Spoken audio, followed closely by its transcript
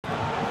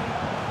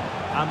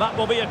And that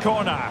will be a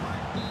corner.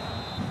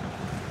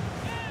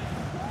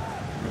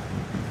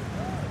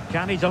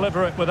 Can he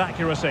deliver it with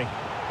accuracy?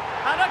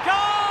 And a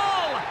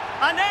goal!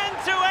 An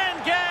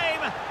end-to-end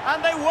game,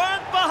 and they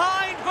weren't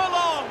behind for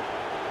long.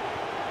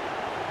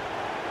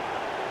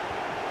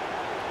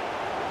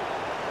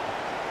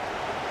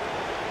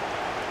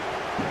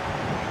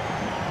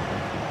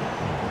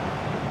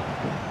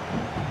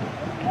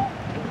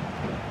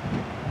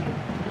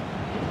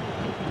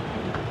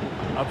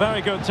 A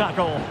very good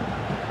tackle.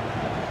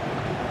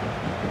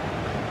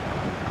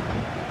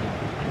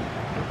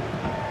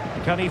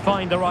 Can he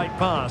find the right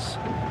pass?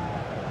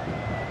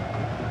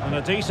 And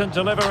a decent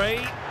delivery.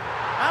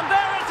 And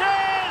there it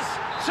is!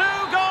 2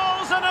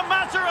 goals in a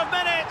matter of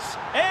minutes.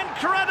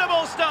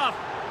 Incredible stuff.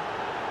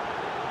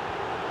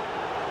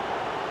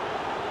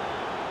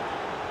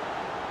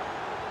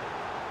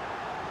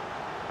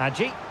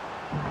 Hadji.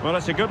 Well,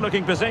 it's a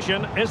good-looking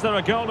position. Is there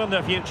a goal in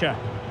the future?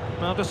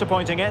 Well,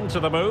 disappointing end to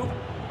the move.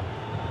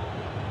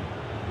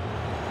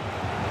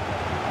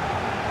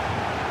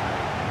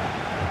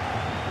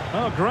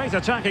 Oh, great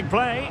attacking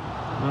play.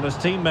 And his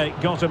teammate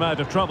got him out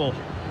of trouble.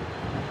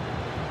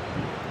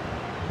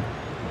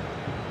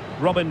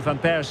 Robin van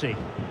Persie.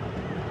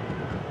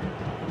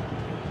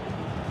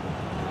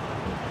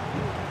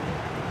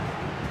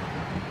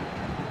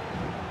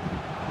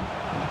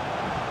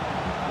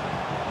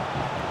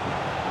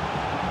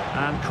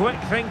 And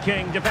quick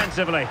thinking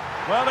defensively.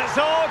 Well, it's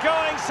all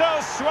going so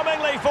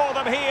swimmingly for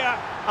them here.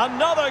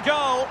 Another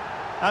goal.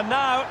 And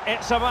now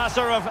it's a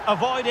matter of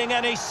avoiding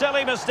any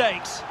silly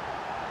mistakes.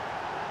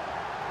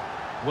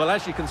 Well,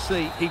 as you can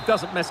see, he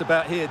doesn't mess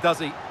about here, does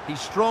he?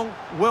 He's strong,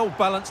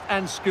 well-balanced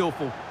and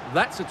skillful.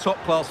 That's a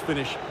top-class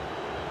finish.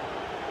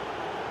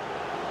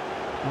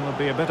 Well, they'll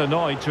be a bit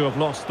annoyed to have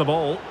lost the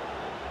ball.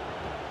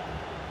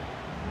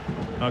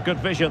 A good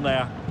vision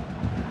there.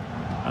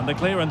 And the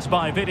clearance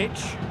by Vidic.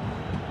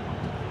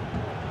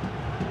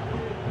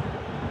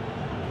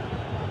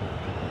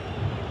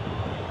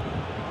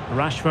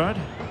 Rashford.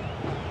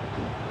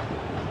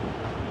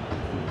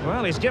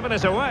 Well, he's given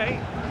us away.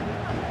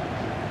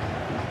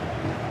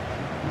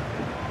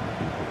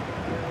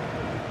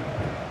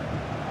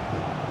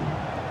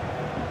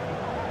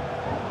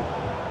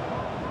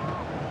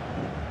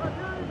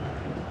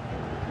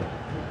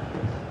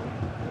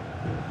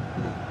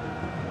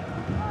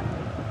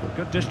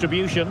 Good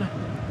distribution.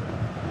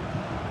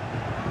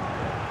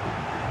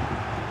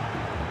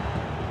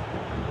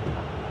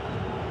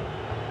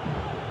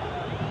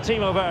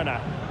 Timo Werner.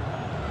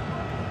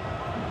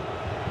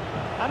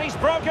 And he's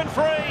broken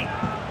free.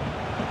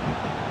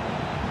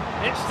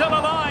 It's still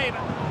alive.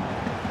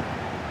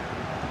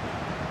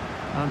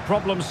 And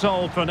problem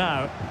solved for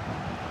now.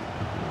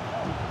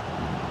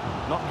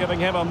 Not giving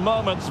him a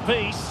moment's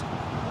peace.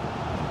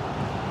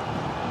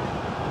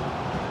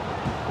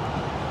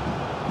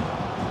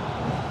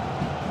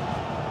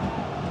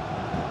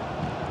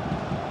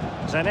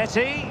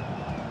 Zanetti.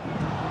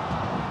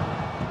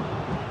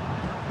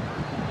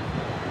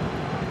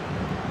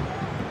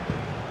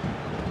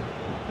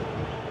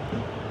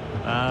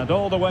 And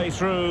all the way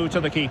through to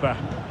the keeper.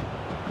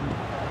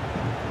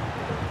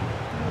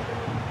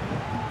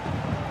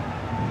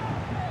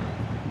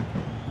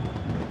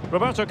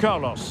 Roberto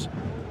Carlos.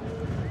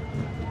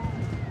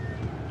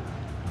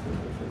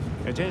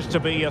 It is to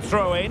be a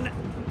throw-in.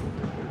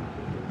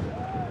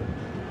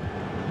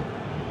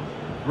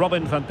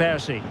 Robin van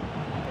Persie.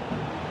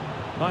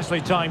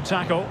 Nicely timed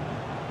tackle.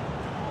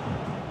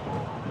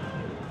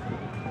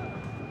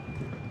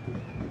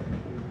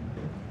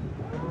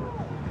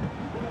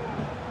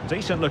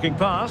 Decent looking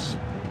pass.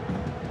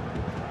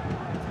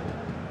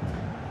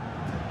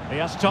 He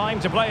has time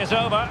to play it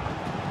over.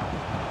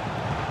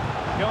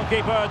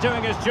 Goalkeeper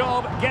doing his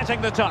job,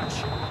 getting the touch.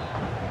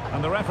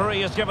 And the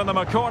referee has given them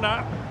a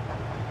corner.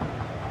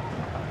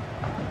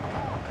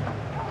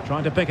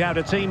 Trying to pick out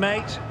a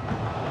teammate.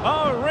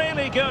 Oh,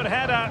 really good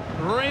header.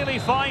 Really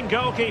fine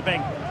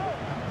goalkeeping.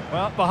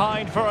 Well,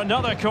 behind for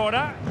another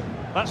corner.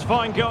 That's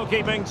fine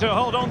goalkeeping to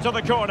hold on to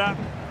the corner.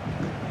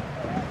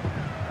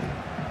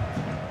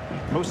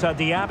 Moussa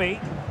Diaby.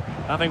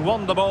 Having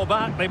won the ball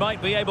back, they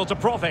might be able to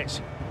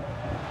profit.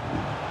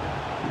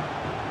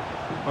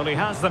 Well, he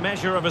has the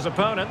measure of his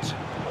opponent.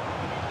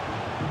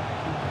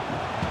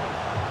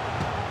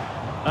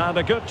 And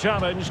a good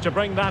challenge to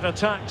bring that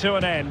attack to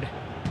an end.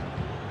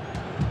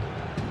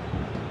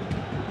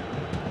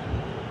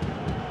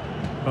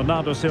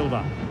 Bernardo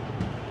Silva.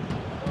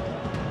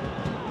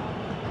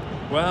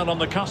 Well, on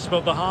the cusp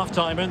of the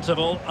half-time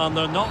interval, and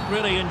they're not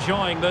really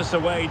enjoying this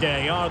away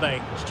day, are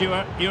they?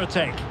 Stuart, your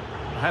take?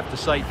 I have to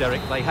say,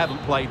 Derek, they haven't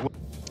played well.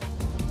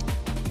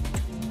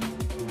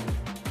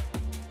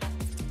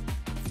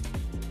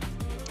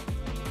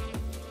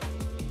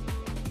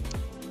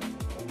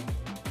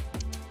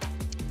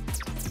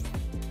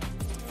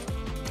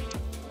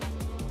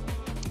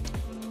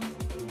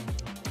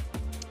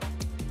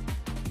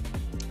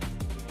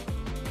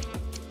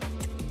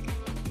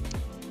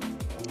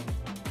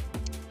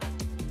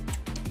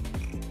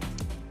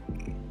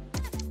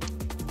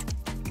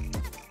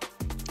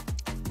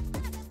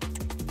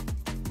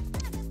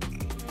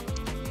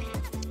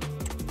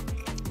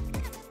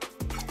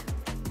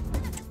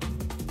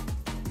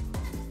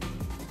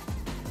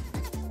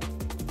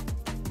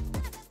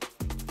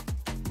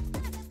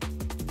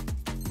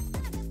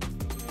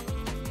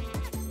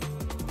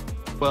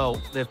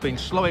 Well, they've been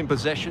slow in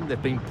possession, they've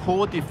been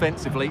poor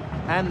defensively,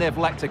 and they've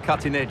lacked a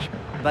cutting edge.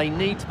 They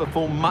need to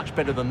perform much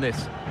better than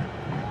this.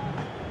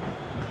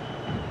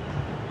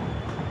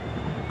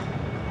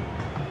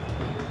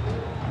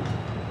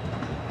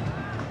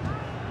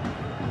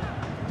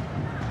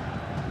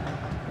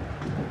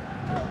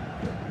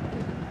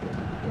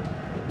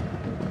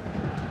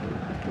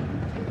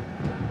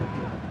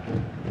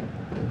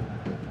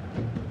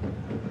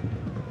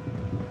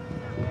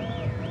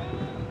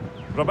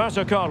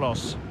 Roberto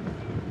Carlos.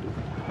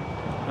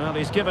 Well,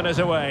 he's given us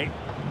away.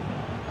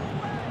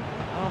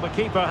 Well, the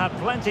keeper had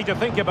plenty to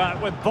think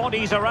about with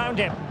bodies around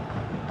him.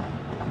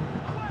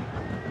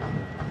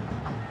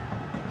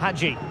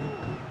 Hadji.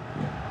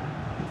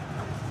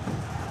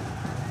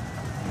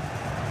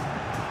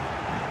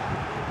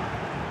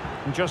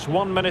 Just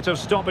 1 minute of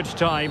stoppage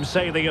time,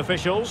 say the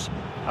officials.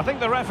 I think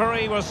the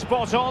referee was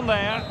spot on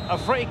there. A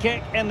free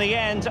kick in the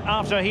end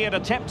after he had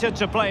attempted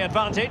to play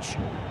advantage.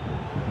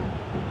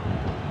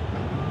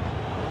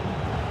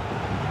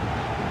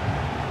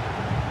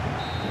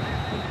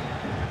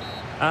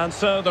 And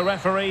so the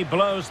referee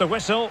blows the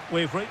whistle.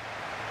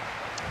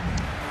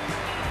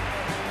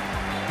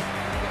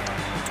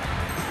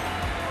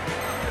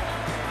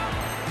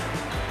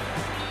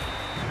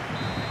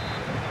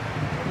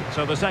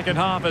 So the second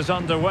half is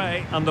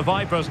underway, and the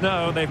Vipers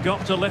know they've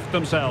got to lift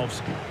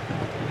themselves.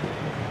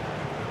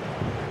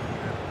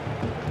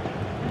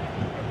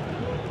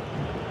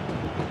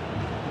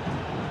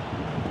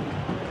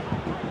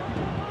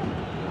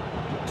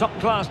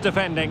 Top-class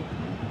defending.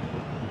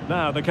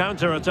 Now the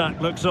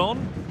counter-attack looks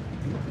on.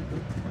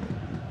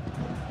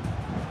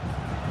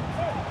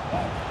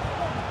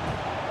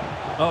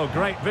 Oh,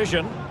 great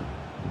vision.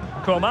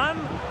 Coman.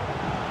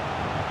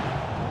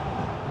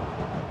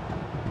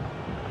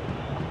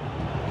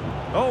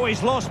 Oh,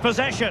 he's lost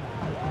possession.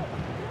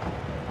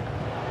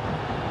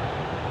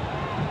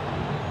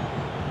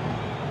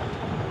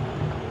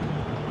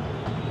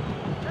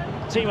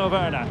 Timo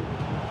Werner.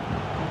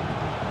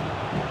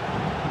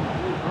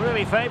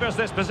 Really favours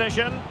this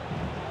position.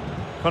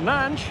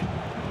 Fernandes.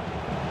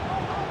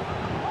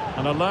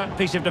 An alert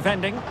piece of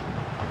defending.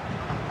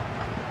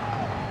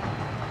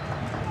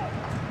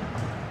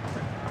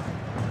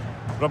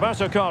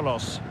 Roberto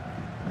Carlos.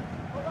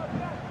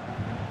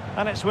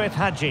 And it's with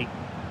Hadji.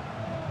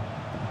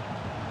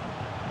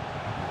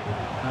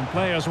 And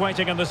players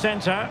waiting in the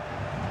centre.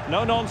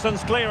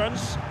 No-nonsense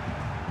clearance.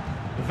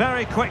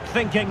 Very quick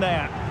thinking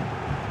there.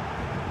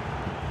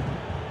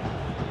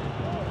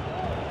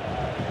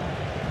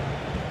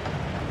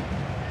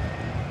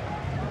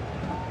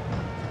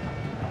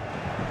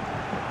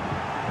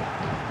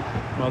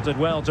 Well, did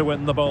well to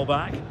win the ball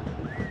back.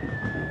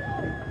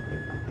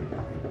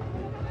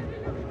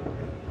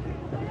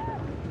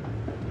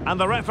 And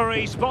the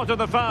referee spotted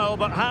the foul,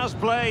 but has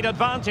played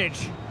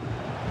advantage.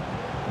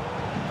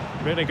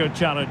 Really good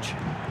challenge.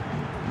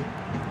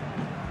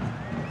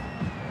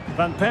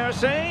 Van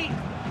Persie.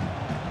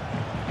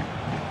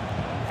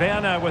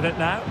 Werner with it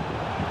now.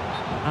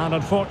 And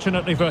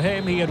unfortunately for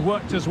him, he had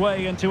worked his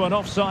way into an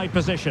offside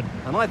position.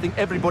 And I think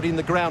everybody in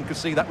the ground could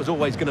see that was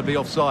always going to be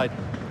offside.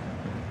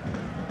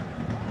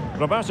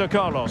 Roberto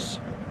Carlos.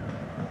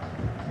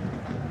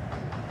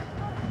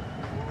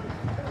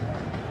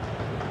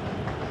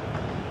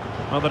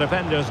 Well, the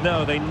defenders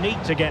know they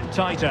need to get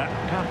tighter.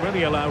 Can't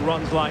really allow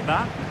runs like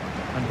that.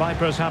 And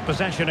Vipers have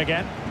possession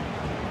again.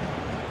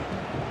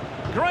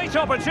 Great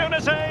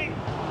opportunity.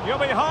 You'll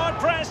be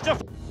hard-pressed to...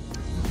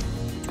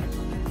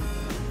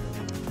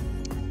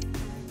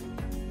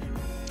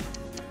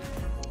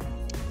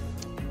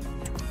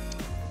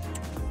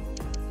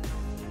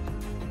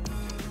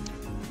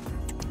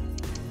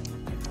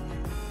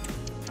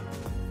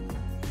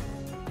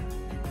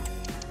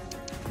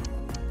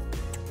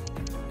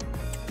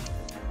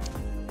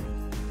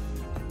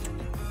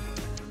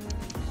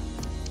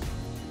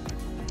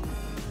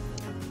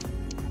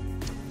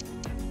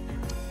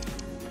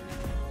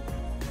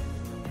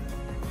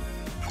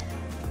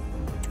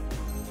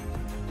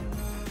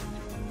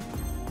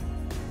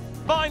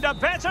 Find a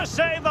better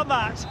save than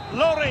that.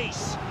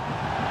 Lloris.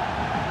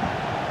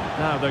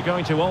 Now they're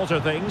going to alter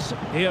things.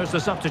 Here's the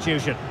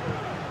substitution.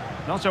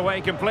 Not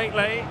away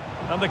completely.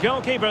 And the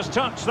goalkeeper's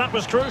touch, that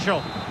was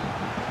crucial.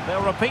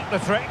 They'll repeat the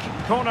trick.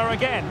 Corner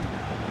again.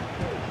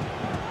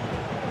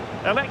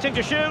 Electing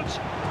to shoot.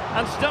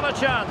 And still a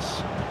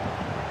chance.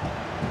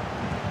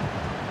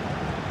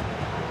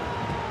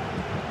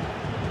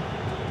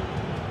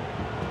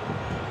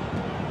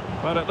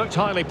 Well, it looked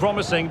highly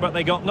promising, but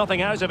they got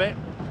nothing out of it.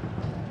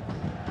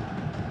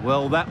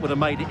 Well, that would have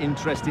made it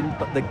interesting,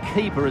 but the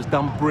keeper has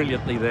done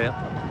brilliantly there.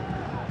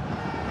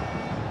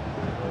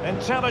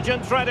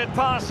 Intelligent threaded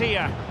pass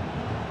here.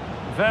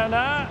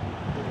 Werner.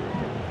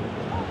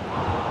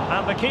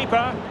 And the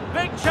keeper.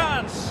 Big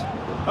chance.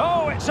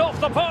 Oh, it's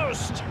off the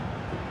post.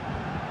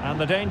 And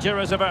the danger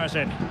is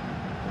averted.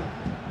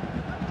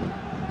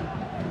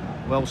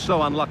 Well,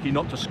 so unlucky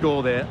not to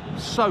score there.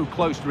 So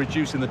close to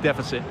reducing the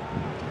deficit.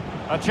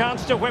 A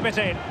chance to whip it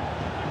in.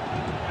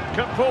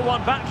 Could pull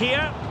one back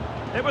here.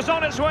 It was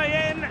on its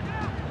way in.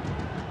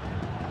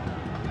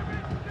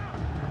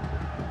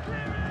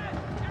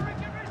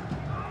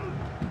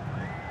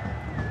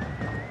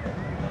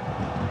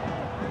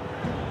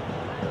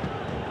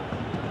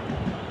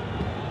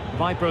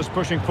 Vipers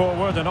pushing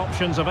forward and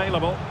options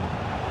available.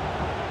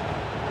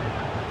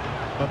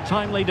 But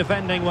timely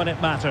defending when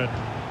it mattered.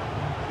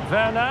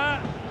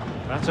 Werner.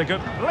 That's a good...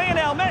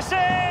 Lionel Messi!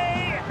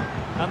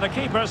 And the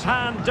keeper's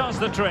hand does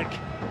the trick.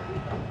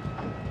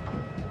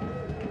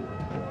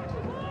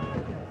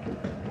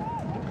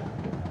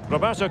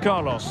 Roberto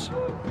Carlos.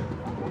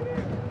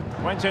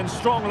 Went in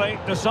strongly,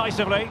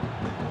 decisively.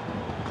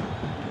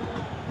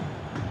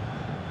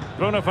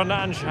 Bruno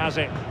Fernandes has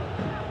it.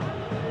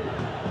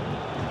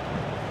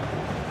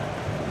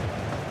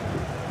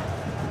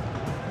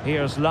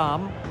 Here's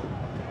Lam.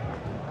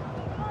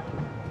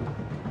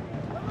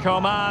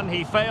 Coman,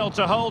 he failed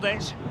to hold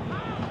it.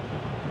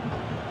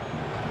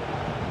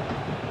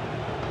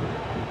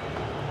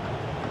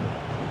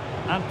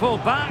 And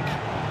pulled back.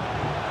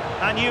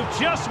 And you've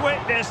just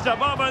witnessed a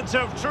moment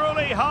of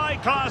truly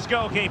high-class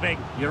goalkeeping.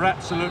 You're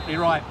absolutely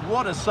right.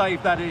 What a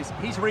save that is.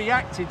 He's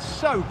reacted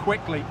so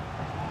quickly.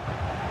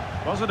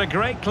 Was it a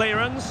great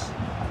clearance?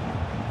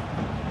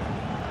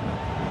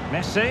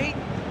 Messi.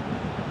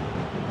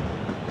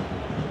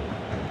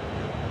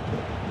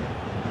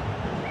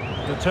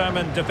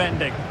 Determined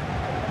defending.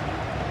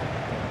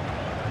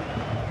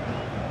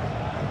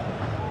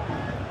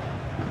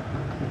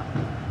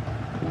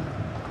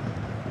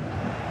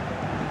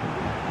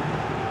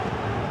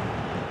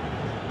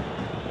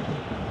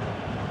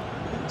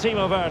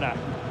 Timo Werner.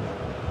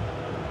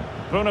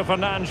 Bruno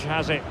Fernandes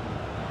has it.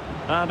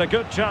 And a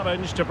good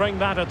challenge to bring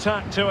that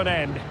attack to an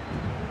end.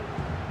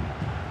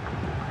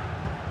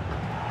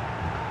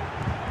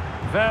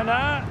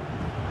 Werner.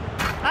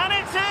 And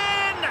it's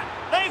in!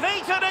 They've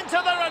eaten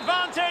into their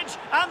advantage,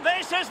 and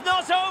this is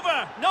not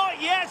over.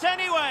 Not yet,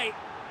 anyway.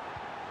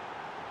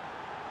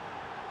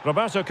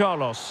 Roberto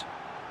Carlos.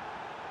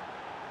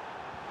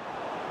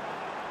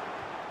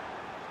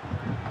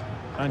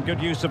 And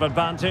good use of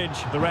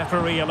advantage, the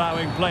referee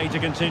allowing play to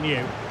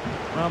continue.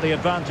 Well, the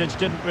advantage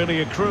didn't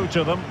really accrue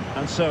to them,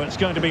 and so it's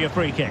going to be a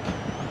free kick.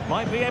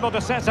 Might be able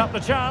to set up the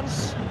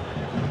chance.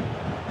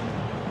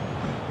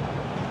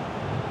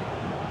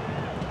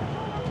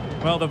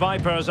 Well, the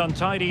Vipers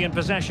untidy in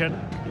possession.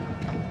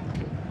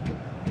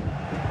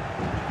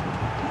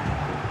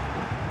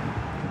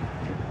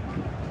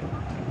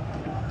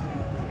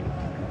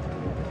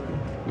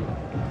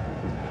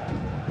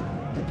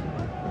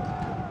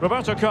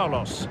 Roberto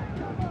Carlos.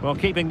 Well,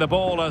 keeping the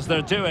ball as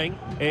they're doing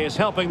is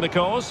helping the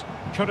cause.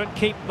 Couldn't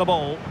keep the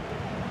ball.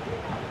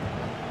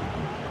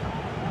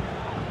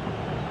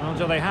 Well,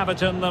 do they have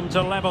it in them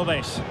to level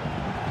this?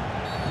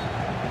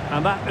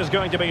 And that is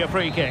going to be a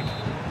free kick.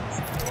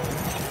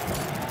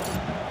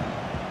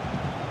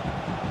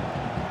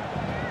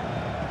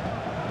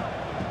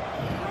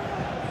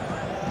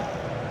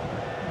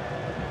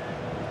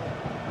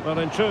 Well,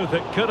 in truth,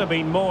 it could have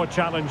been more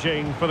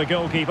challenging for the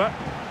goalkeeper.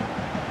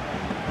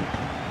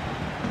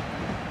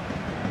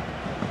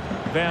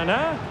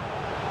 Werner.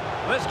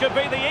 This could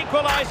be the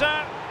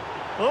equaliser.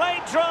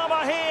 Late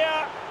drama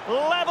here.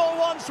 Level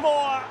once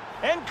more.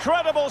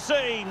 Incredible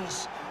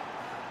scenes.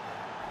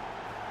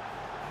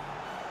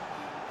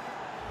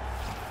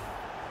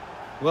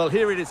 Well,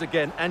 here it is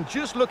again, and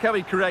just look how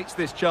he creates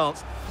this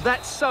chance.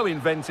 That's so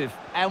inventive,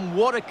 and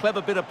what a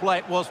clever bit of play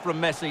it was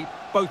from Messi,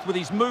 both with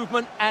his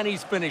movement and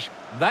his finish.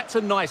 That's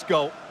a nice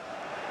goal.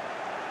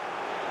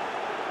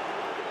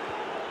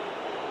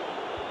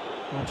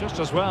 Well, just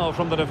as well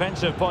from the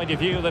defensive point of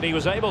view that he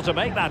was able to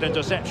make that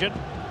interception.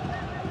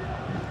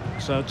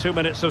 So 2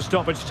 minutes of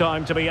stoppage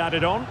time to be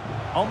added on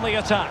the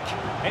attack.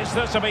 It's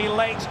there to be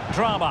late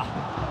drama.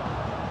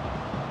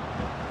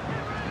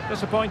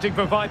 Disappointing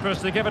for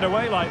Vipers to give it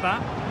away like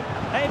that.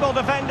 Able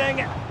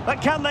defending, but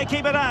can they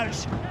keep it out?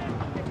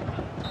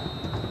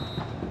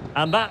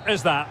 And that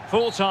is that.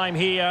 Full time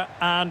here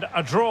and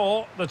a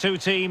draw. The two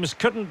teams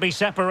couldn't be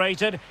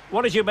separated.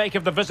 What did you make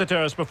of the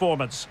visitors'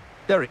 performance?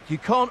 Derek, you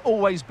can't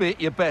always be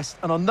at your best,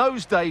 and on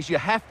those days you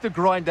have to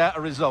grind out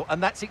a result,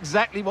 and that's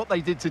exactly what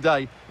they did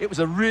today. It was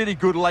a really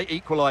good late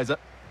equaliser.